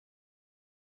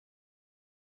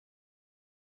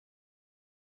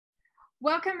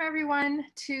Welcome everyone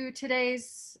to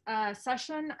today's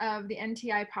session of the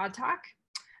NTI PodTalk.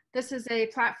 This is a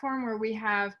platform where we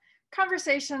have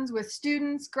conversations with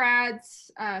students, grads,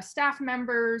 staff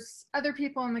members, other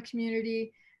people in the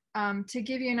community to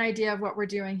give you an idea of what we're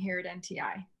doing here at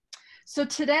NTI. So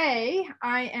today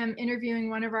I am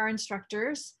interviewing one of our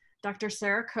instructors, Dr.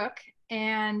 Sarah Cook,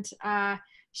 and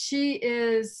she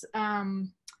is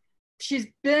she's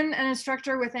been an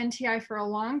instructor with NTI for a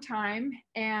long time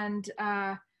and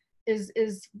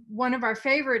is one of our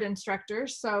favorite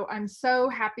instructors. So I'm so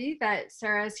happy that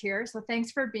Sarah is here. So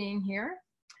thanks for being here.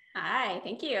 Hi,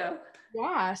 thank you.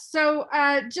 Yeah, so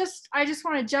I just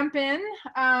want to jump in.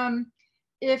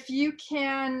 If you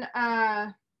can,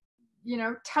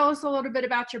 tell us a little bit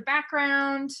about your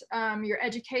background, your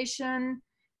education,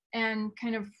 and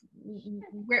kind of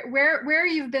where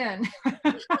you've been.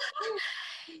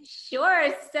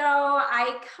 Sure. So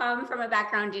I come from a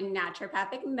background in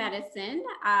naturopathic medicine.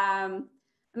 I'm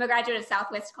a graduate of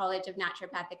Southwest College of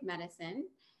Naturopathic Medicine.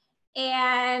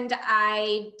 And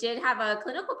I did have a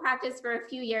clinical practice for a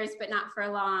few years, but not for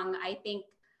long. I think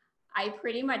I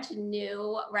pretty much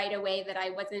knew right away that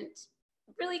I wasn't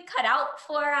really cut out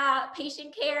for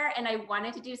patient care, and I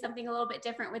wanted to do something a little bit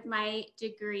different with my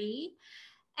degree.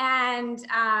 And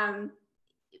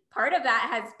part of that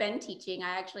has been teaching.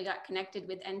 I actually got connected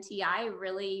with NTI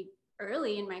really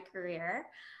early in my career.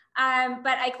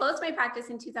 But I closed my practice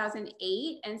in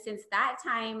 2008. And since that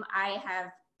time, I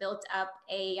have built up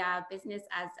a business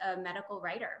as a medical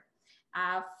writer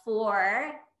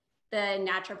for the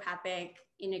naturopathic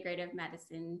integrative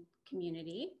medicine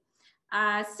community.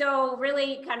 So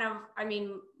really kind of,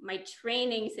 my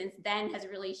training since then has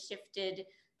really shifted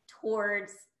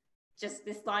towards just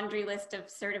this laundry list of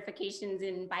certifications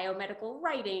in biomedical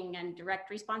writing and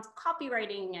direct response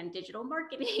copywriting and digital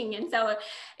marketing. And so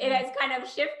it has kind of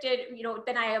shifted,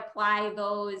 then I apply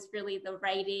those, really the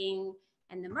writing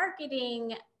and the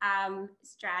marketing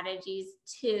strategies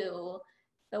to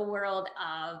the world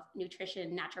of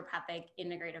nutrition, naturopathic,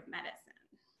 integrative medicine.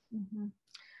 Mm-hmm.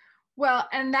 Well,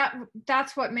 and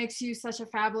that's what makes you such a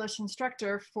fabulous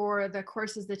instructor for the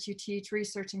courses that you teach,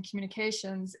 research and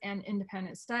communications and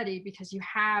independent study, because you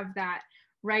have that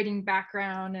writing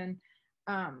background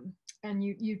and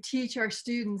you teach our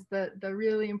students the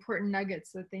really important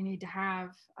nuggets that they need to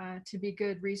have to be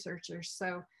good researchers.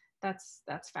 So that's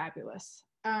fabulous.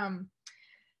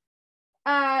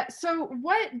 So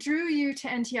what drew you to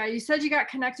NTI? You said you got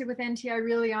connected with NTI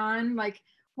really on, like,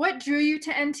 what drew you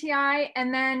to NTI,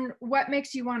 and then what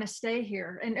makes you want to stay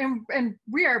here? And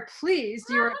we are pleased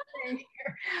you're staying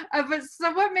here. But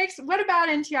so what about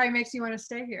NTI makes you want to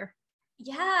stay here?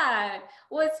 Yeah,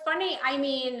 well, it's funny. I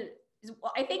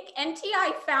think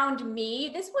NTI found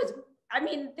me. This was, I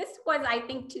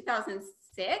think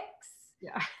 2006.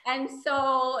 Yeah. And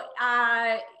so,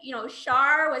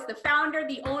 Shar was the founder,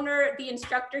 the owner, the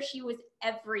instructor. She was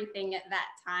everything at that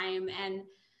time. And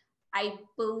I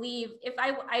believe if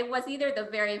I was either the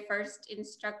very first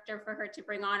instructor for her to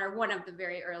bring on or one of the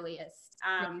very earliest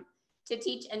to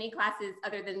teach any classes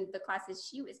other than the classes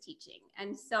she was teaching.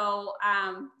 And so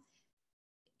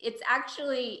it's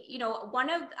actually,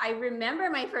 I remember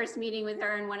my first meeting with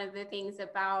her, and one of the things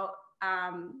about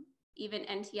even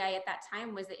NTI at that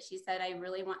time was that she said, I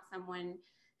really want someone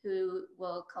who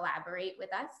will collaborate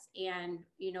with us and,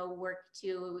 work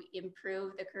to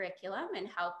improve the curriculum and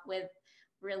help with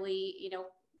really,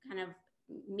 kind of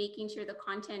making sure the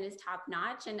content is top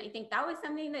notch. And I think that was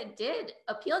something that did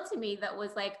appeal to me, that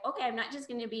was like, okay, I'm not just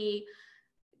going to be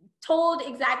told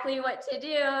exactly what to do,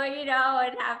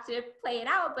 and have to play it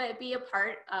out, but be a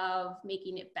part of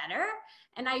making it better.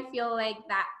 And I feel like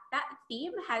that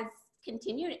theme has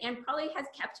continued and probably has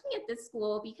kept me at this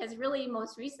school, because really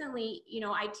most recently,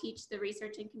 I teach the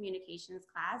research and communications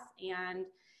class and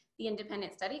the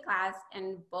independent study class,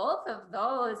 and both of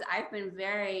those I've been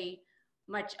very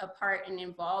much a part and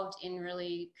involved in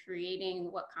really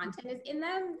creating what content is in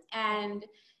them. And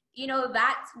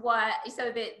that's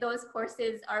those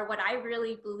courses are what I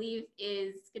really believe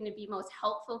is going to be most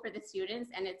helpful for the students,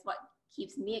 and it's what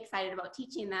keeps me excited about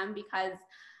teaching them, because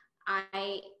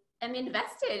I am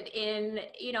invested in,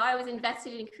 I was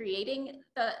invested in creating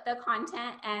the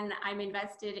content, and I'm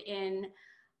invested in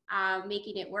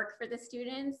making it work for the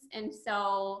students. And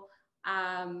so,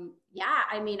 I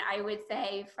would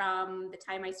say from the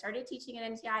time I started teaching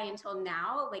at NTI until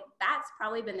now, like, that's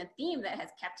probably been the theme that has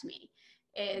kept me,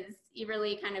 is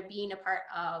really kind of being a part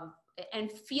of and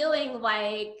feeling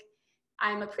like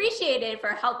I'm appreciated for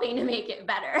helping to make it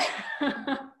better.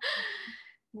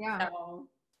 Yeah. So.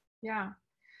 Yeah.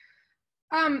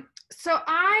 So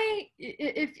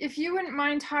if you wouldn't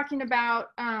mind talking about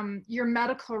your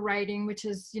medical writing, which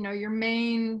is, your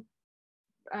main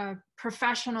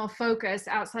professional focus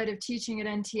outside of teaching at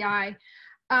NTI.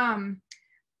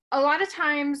 A lot of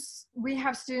times we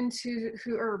have students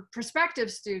who are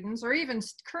prospective students or even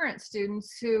current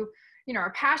students who,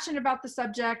 are passionate about the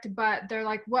subject, but they're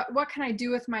like, what can I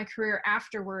do with my career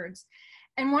afterwards?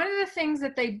 And one of the things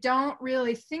that they don't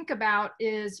really think about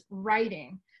is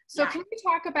writing. So can you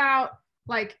talk about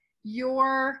like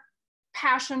your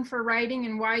passion for writing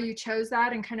and why you chose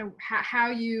that and kind of how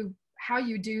you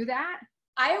do that?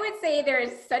 I would say there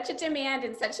is such a demand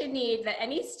and such a need that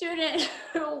any student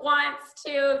who wants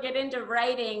to get into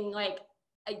writing, like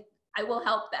I will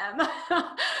help them.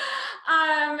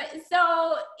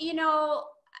 So,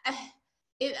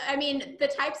 the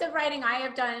types of writing I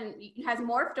have done has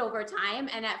morphed over time.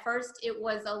 And at first it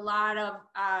was a lot of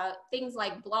things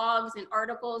like blogs and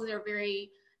articles that are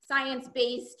very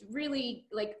science-based, really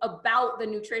like about the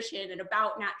nutrition and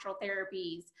about natural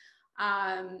therapies.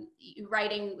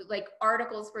 Writing like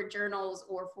articles for journals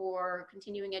or for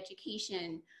continuing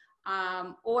education,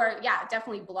 or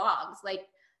definitely blogs. Like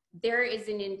there is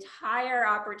an entire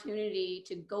opportunity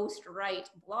to ghostwrite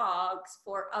blogs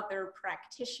for other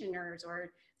practitioners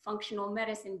or functional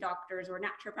medicine doctors or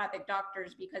naturopathic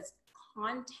doctors, because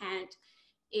content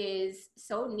is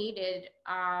so needed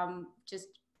just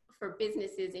for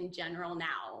businesses in general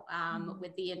now,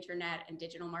 with the internet and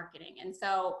digital marketing. And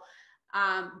so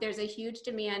there's a huge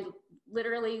demand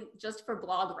literally just for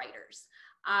blog writers.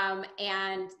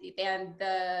 And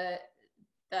the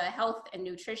health and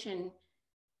nutrition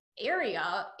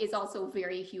area is also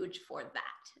very huge for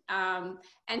that.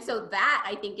 And so that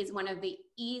I think is one of the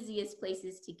easiest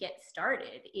places to get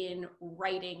started in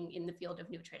writing in the field of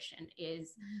nutrition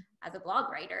is as a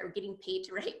blog writer, getting paid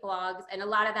to write blogs. And a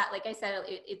lot of that, like I said,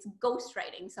 it's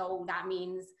ghostwriting. So that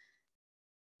means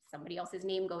somebody else's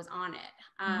name goes on it.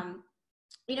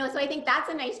 So I think that's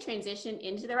a nice transition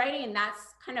into the writing, and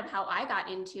that's kind of how I got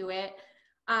into it.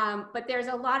 But there's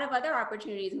a lot of other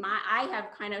opportunities. I have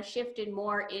kind of shifted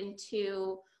more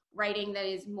into writing that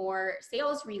is more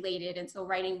sales related. And so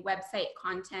writing website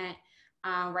content,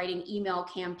 writing email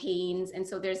campaigns. And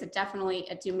so there's definitely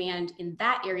a demand in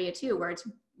that area too, where it's,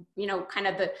 kind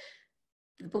of the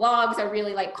blogs are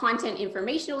really like content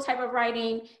informational type of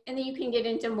writing. And then you can get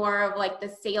into more of like the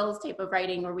sales type of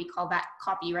writing, or we call that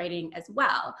copywriting as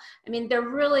well. I mean, there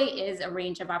really is a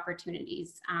range of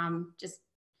opportunities, just,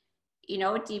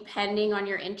 depending on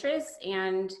your interests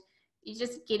and you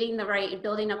just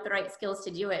building up the right skills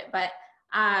to do it. But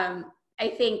I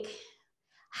think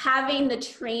having the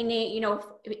training,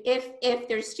 if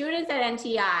there's students at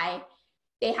NTI,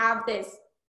 they have this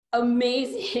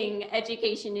amazing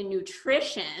education in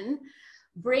nutrition,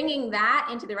 bringing that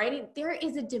into the writing, there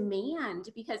is a demand,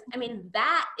 because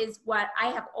that is what I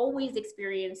have always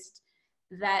experienced,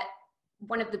 that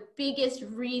one of the biggest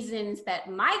reasons that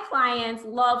my clients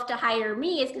love to hire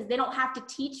me is because they don't have to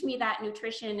teach me that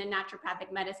nutrition and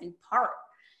naturopathic medicine part.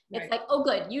 Right. It's like, oh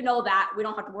good, that, we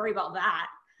don't have to worry about that.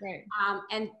 Right.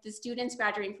 And the students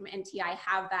graduating from NTI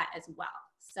have that as well.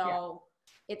 So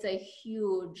it's a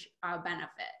huge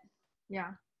benefit.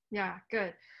 Yeah,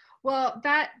 good. Well,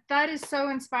 that is so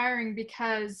inspiring,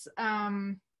 because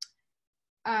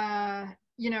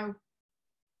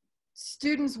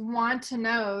students want to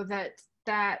know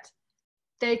that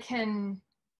they can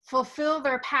fulfill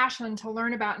their passion to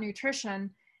learn about nutrition,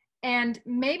 and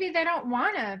maybe they don't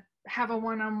want to have a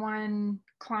one-on-one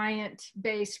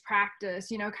client-based practice,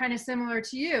 kind of similar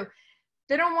to you.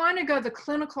 They don't want to go the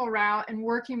clinical route and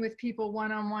working with people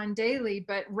one-on-one daily,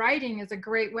 but writing is a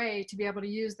great way to be able to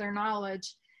use their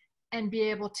knowledge and be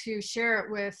able to share it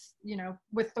with,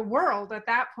 with the world at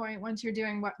that point, once you're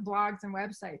doing blogs and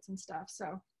websites and stuff.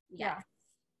 So yeah,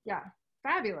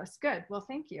 fabulous. Good. Well,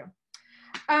 thank you.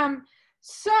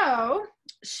 So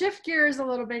shift gears a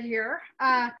little bit here.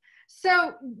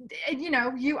 So,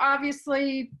 you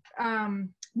obviously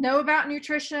know about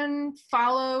nutrition,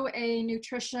 follow a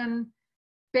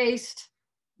nutrition-based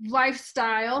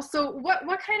lifestyle. So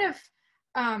what kind of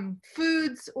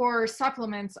foods or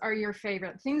supplements are your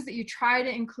favorite? Things that you try to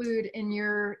include in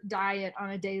your diet on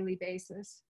a daily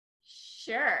basis?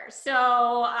 Sure.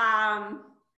 So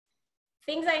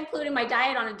things I include in my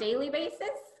diet on a daily basis,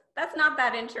 that's not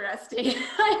that interesting.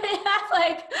 That's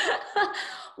like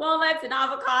walnuts and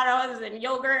avocados and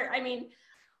yogurt.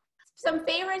 Some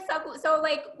favorite supplements. So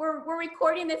like we're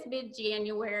recording this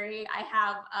mid-January. I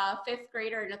have a 5th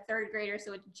grader and a 3rd grader,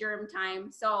 so it's germ time.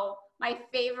 So my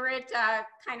favorite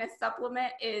kind of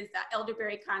supplement is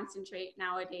elderberry concentrate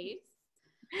nowadays,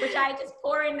 which I just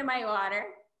pour into my water.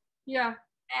 Yeah.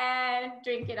 and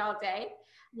drink it all day.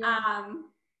 Yeah.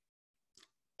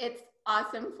 It's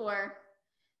awesome for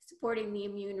supporting the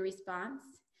immune response.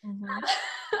 Mhm.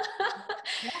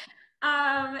 Yeah.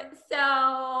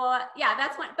 So yeah,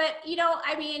 that's one. But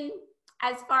I mean,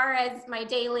 as far as my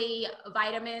daily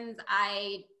vitamins,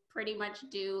 I pretty much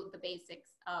do the basics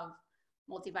of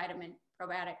multivitamin,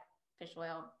 probiotic, fish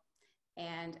oil,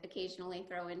 and occasionally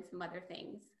throw in some other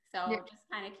things. Yeah. So just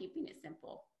kind of keeping it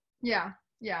simple. Yeah.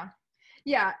 Yeah.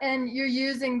 Yeah. And you're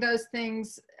using those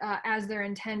things as they're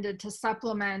intended to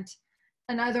supplement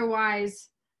an otherwise,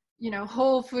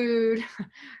 whole food,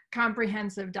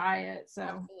 comprehensive diet. So,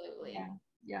 Absolutely. yeah.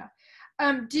 Yeah.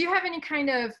 Do you have any kind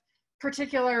of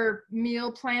particular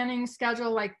meal planning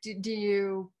schedule? Like, do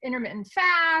you intermittent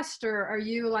fast, or are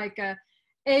you like a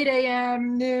 8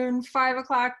 a.m., noon, 5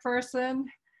 o'clock person?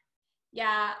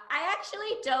 Yeah, I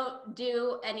actually don't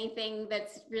do anything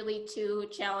that's really too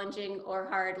challenging or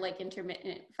hard, like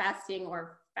intermittent fasting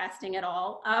or fasting at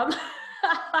all.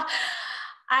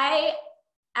 I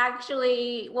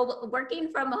actually, well,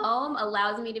 working from home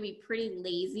allows me to be pretty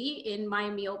lazy in my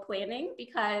meal planning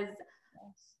because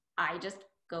I just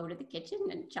go to the kitchen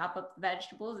and chop up the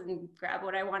vegetables and grab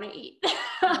what I want to eat.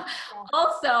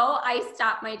 Also, I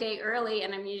stop my day early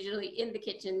and I'm usually in the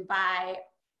kitchen by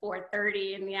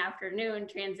 4:30 in the afternoon,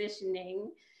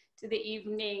 transitioning to the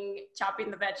evening,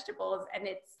 chopping the vegetables. And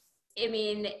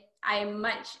I'm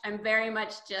very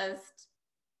much just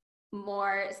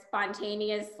more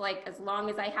spontaneous. Like, as long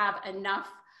as I have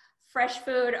enough fresh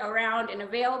food around and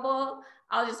available,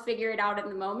 I'll just figure it out in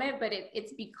the moment. But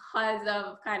it's because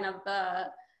of kind of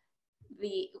the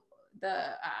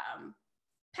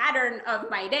pattern of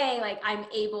my day, like I'm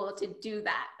able to do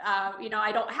that.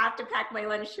 I don't have to pack my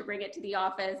lunch to bring it to the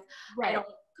office. Right. I don't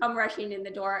come rushing in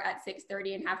the door at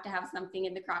 6:30 and have to have something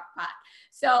in the crock pot.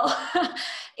 So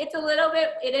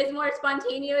it is more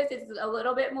spontaneous. It's a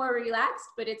little bit more relaxed,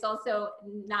 but it's also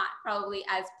not probably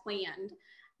as planned.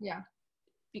 Yeah.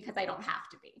 Because I don't have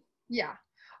to be. Yeah.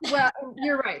 Well,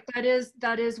 you're right.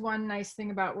 That is one nice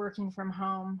thing about working from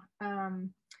home.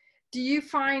 Do you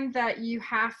find that you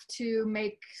have to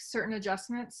make certain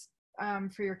adjustments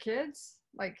for your kids?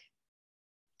 Like,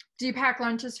 do you pack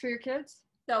lunches for your kids?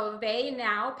 So they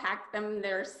now pack them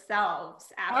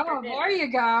themselves after dinner. There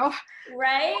you go.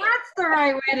 Right? That's the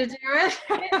right way to do it.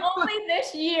 Only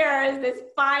this year has this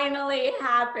finally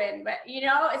happened. But,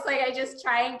 it's like I just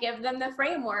try and give them the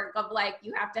framework of like,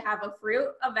 you have to have a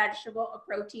fruit, a vegetable, a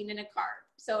protein, and a carb.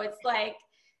 So it's like,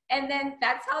 and then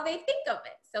that's how they think of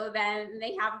it. So then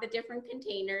they have the different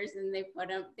containers and they put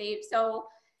them, so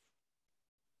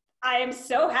I am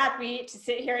so happy to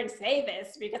sit here and say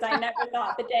this because I never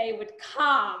thought the day would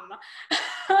come.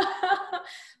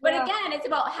 But again, it's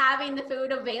about having the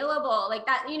food available like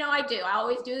that. I do. I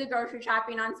always do the grocery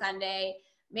shopping on Sunday,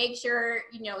 make sure,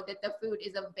 that the food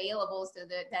is available so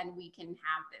that then we can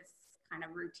have this kind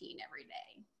of routine every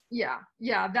day. Yeah.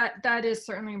 Yeah. That is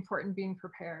certainly important, being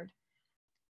prepared.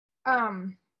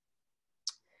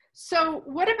 So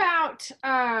what about,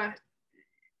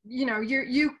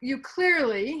 you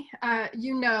clearly,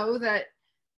 that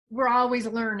we're always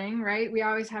learning, right? We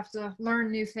always have to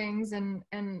learn new things and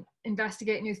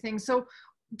investigate new things. So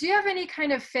do you have any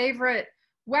kind of favorite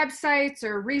websites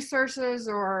or resources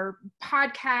or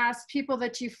podcasts, people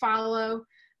that you follow?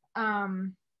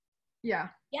 Yeah.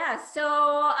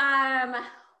 So,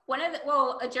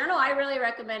 a journal I really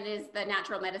recommend is the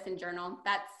Natural Medicine Journal.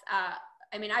 That's,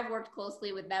 I've worked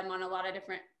closely with them on a lot of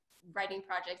different writing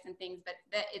projects and things, but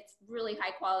it's really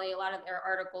high quality. A lot of their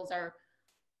articles are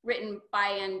written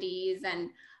by NDs, and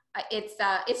it's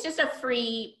just a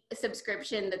free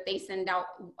subscription that they send out,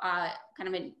 kind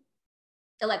of an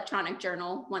electronic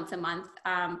journal once a month.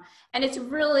 And it's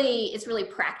really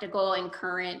practical and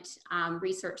current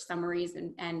research summaries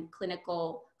and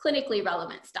clinically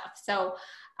relevant stuff. So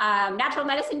Natural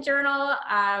Medicine Journal,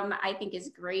 I think is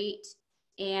great.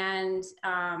 And,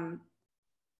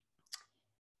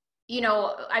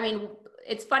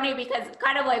 it's funny because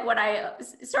kind of like what I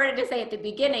started to say at the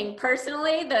beginning,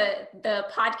 personally, the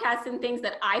podcasts and things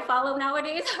that I follow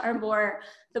nowadays are more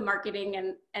the marketing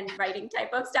and writing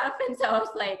type of stuff. And so I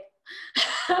was like,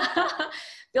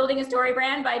 Building a Story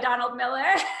Brand by Donald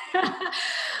Miller. So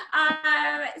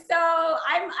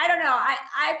I don't know.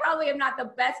 I probably am not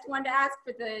the best one to ask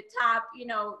for the top,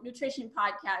 nutrition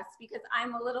podcasts, because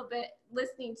I'm a little bit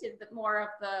listening to more of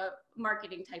the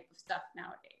marketing type of stuff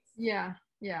nowadays. Yeah.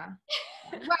 Yeah.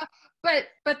 Well,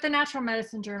 but the Natural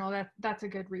Medicine Journal, that's a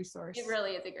good resource. It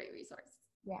really is a great resource.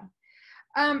 Yeah.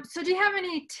 So do you have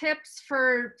any tips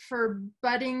for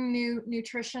budding new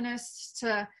nutritionists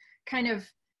to kind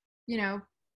of,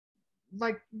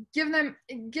 like give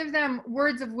them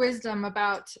words of wisdom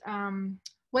about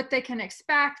what they can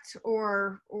expect,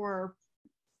 or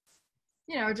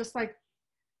just like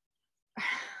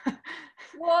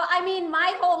Well, I mean,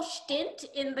 my whole stint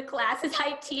in the classes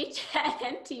I teach at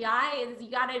NTI is you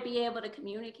got to be able to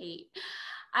communicate.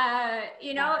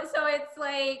 So it's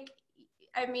like,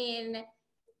 I mean,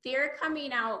 they're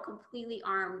coming out completely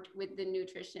armed with the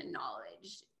nutrition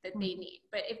knowledge that they need.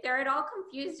 But if they're at all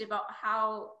confused about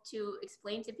how to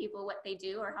explain to people what they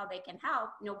do or how they can help,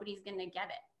 nobody's going to get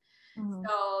it. Mm-hmm.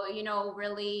 So,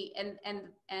 really,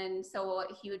 and so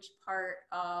a huge part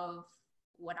of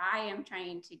what I am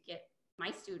trying to get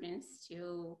my students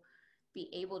to be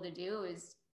able to do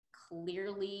is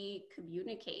clearly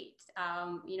communicate,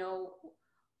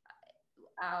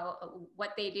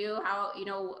 what they do, how,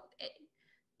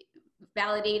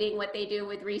 validating what they do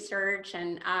with research,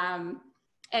 and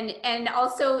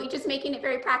also just making it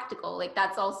very practical. Like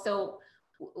that's also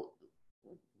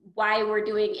why we're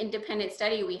doing independent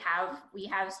study. We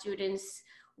have students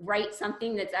write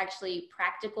something that's actually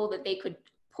practical that they could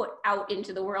put out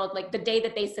into the world. Like the day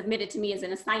that they submit it to me as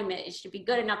an assignment, it should be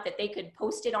good enough that they could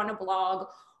post it on a blog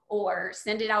or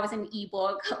send it out as an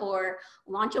ebook or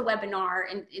launch a webinar.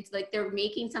 And it's like they're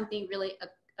making something really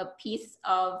a piece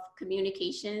of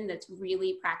communication that's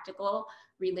really practical,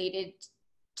 related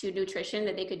to nutrition,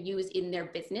 that they could use in their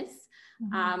business.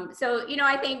 So,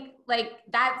 I think like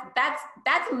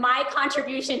that's my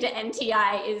contribution to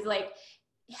NTI, is like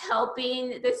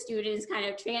helping the students kind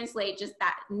of translate just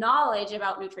that knowledge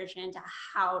about nutrition to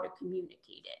how to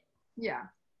communicate it. Yeah.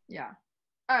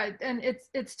 And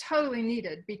it's totally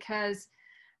needed because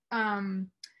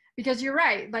you're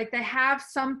right. Like they have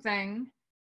something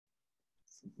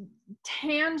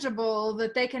tangible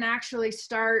that they can actually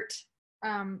start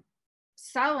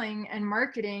selling and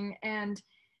marketing, and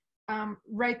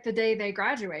right the day they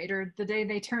graduate or the day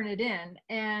they turn it in.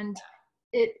 And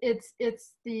it's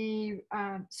the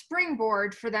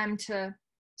springboard for them to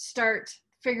start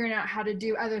figuring out how to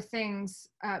do other things.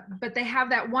 But they have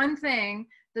that one thing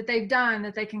that they've done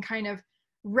that they can kind of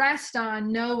rest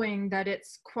on, knowing that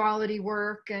it's quality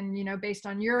work, and based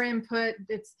on your input,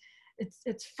 it's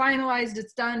finalized,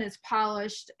 it's done, it's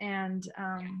polished, and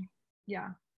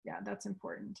that's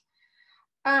important.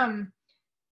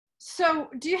 So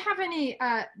do you have any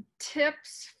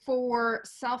tips for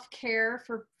self-care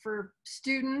for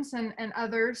students and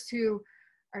others who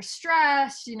are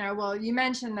stressed? Well, you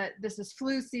mentioned that this is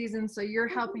flu season, so you're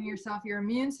helping yourself, your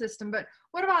immune system, but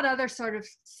what about other sort of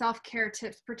self-care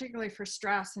tips, particularly for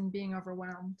stress and being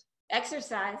overwhelmed?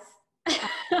 Exercise.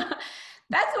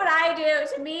 That's what I do.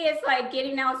 To me, it's like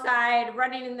getting outside,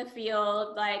 running in the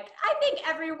field. Like, I think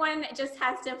everyone just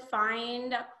has to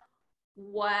find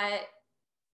what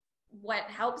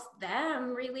helps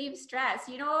them relieve stress.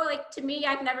 Like to me,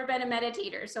 I've never been a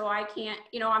meditator, so I can't,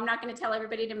 I'm not going to tell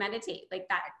everybody to meditate like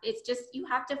that. It's just, you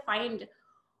have to find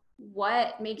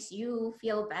what makes you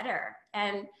feel better.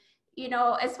 And,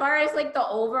 as far as like the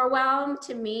overwhelm,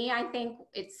 to me, I think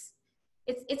it's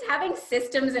having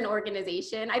systems and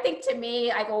organization. I think to me,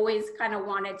 I've always kind of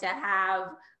wanted to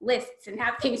have lists and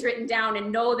have things written down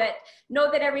and know that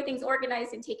everything's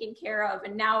organized and taken care of.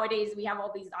 And nowadays we have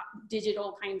all these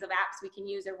digital kinds of apps we can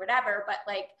use or whatever, but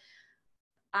like,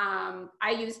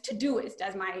 I use Todoist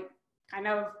as my kind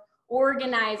of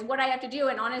organize what I have to do.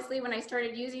 And honestly, when I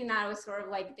started using that, it was sort of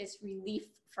like this relief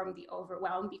from the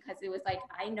overwhelm, because it was like,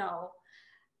 I know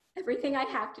everything I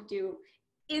have to do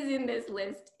is in this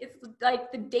list. It's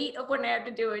like the date of when I have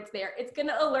to do it, it's there. It's going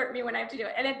to alert me when I have to do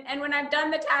it. And when I've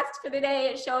done the task for the day,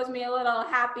 it shows me a little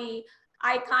happy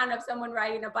icon of someone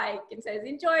riding a bike and says,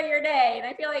 enjoy your day. And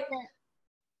I feel like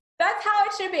that's how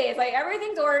it should be. It's like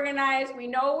everything's organized. We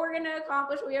know we're going to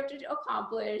accomplish what we have to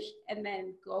accomplish, and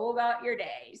then go about your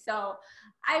day. So,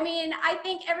 I mean, I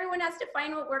think everyone has to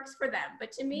find what works for them.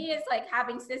 But to me, it's like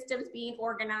having systems, being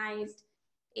organized,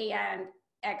 and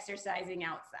exercising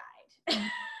outside.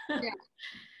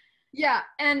 Yeah.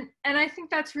 And I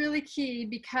think that's really key,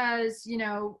 because,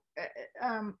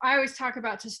 I always talk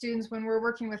about to students when we're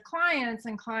working with clients,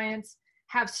 and clients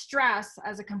have stress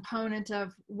as a component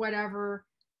of whatever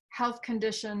health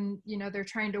condition, they're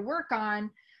trying to work on.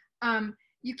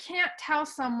 You can't tell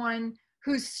someone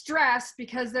who's stressed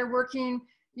because they're working,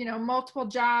 multiple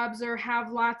jobs or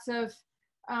have lots of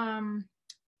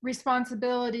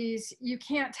responsibilities. You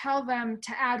can't tell them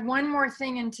to add one more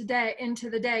thing into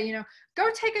the day, go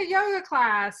take a yoga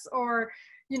class, or,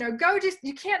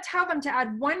 you can't tell them to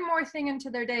add one more thing into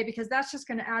their day, because that's just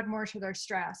going to add more to their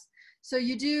stress. So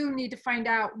you do need to find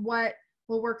out what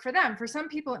will work for them. For some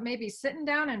people, it may be sitting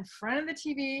down in front of the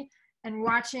TV and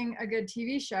watching a good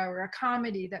TV show or a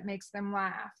comedy that makes them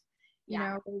laugh, you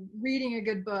know, or reading a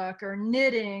good book or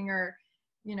knitting or,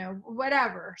 you know,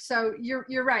 whatever. So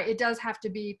you're right. It does have to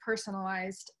be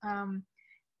personalized. And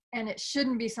it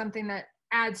shouldn't be something that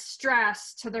adds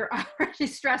stress to their already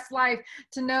stressed life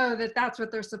to know that that's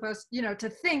what they're supposed, you know, to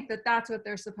think that that's what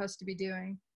they're supposed to be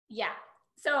doing. Yeah.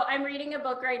 So I'm reading a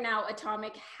book right now,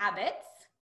 Atomic Habits,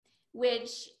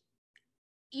 which,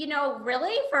 you know,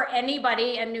 really for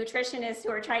anybody and nutritionists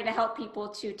who are trying to help people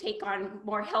to take on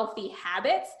more healthy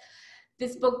habits,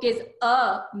 this book is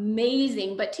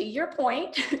amazing. But to your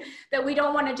point that we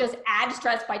don't want to just add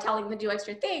stress by telling them to do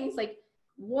extra things, like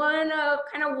one of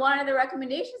the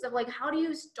recommendations of like, how do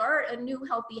you start a new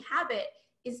healthy habit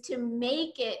is to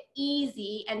make it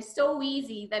easy, and so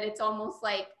easy that it's almost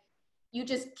like you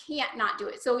just can't not do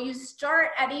it. So you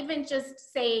start at even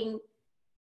just saying,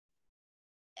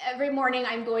 every morning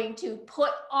I'm going to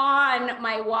put on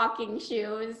my walking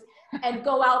shoes and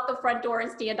go out the front door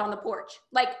and stand on the porch.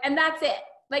 Like, and that's it.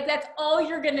 Like, that's all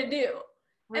you're going to do.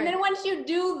 Right. And then once you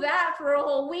do that for a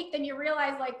whole week, then you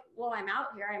realize like, well, I'm out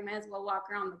here, I may as well walk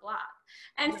around the block.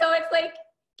 And so it's like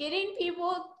getting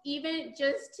people even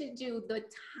just to do the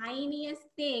tiniest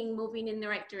thing, moving in the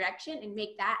right direction, and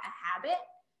make that a habit.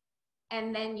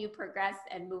 And then you progress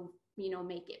and move, you know,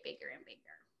 make it bigger and bigger.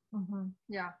 Mm-hmm.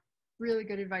 Yeah. Really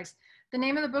good advice. The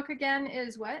name of the book again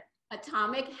is what?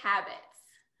 Atomic Habits.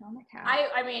 Atomic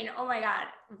Habits. I mean, oh my God,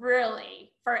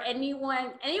 really, for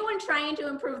anyone trying to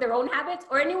improve their own habits,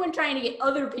 or anyone trying to get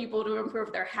other people to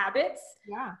improve their habits,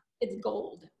 yeah, it's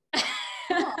gold.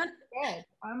 Oh, good.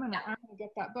 I'm gonna get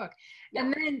that book.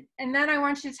 Yeah. And then I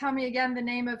want you to tell me again the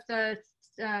name of the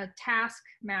task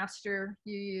master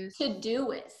you use.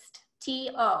 Todoist.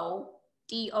 TODOIST.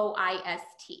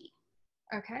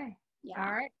 Okay. Yeah.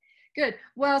 All right. Good.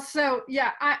 Well, so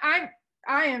yeah, I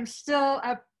am still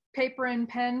a paper and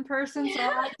pen person, so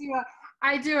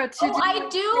I do a to-do. Oh, I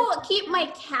do keep my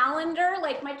calendar.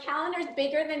 Like, my calendar's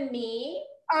bigger than me.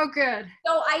 Oh, good.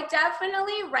 So I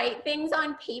definitely write things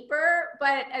on paper,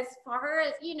 but as far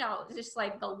as, you know, just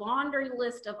like the laundry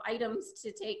list of items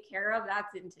to take care of,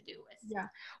 that's in Todoist. Yeah.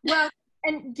 Well,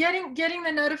 and getting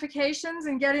the notifications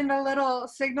and getting the little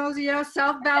signals, you know,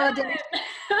 self-validation.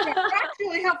 Yeah, that's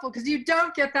really helpful because you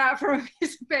don't get that from a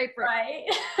piece of paper. Right.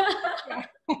 Yeah.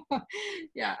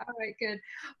 Yeah. All right. Good.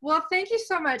 Well, thank you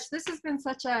so much. This has been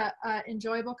such a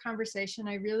enjoyable conversation.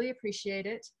 I really appreciate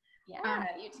it. Yeah,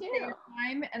 you too. Your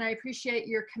time, and I appreciate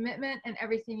your commitment and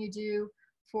everything you do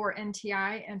for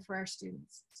NTI and for our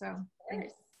students. So,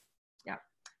 thanks. Yeah.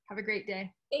 Have a great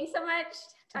day. Thanks so much.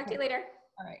 Talk to you later.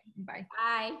 All right. Bye.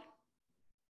 Bye.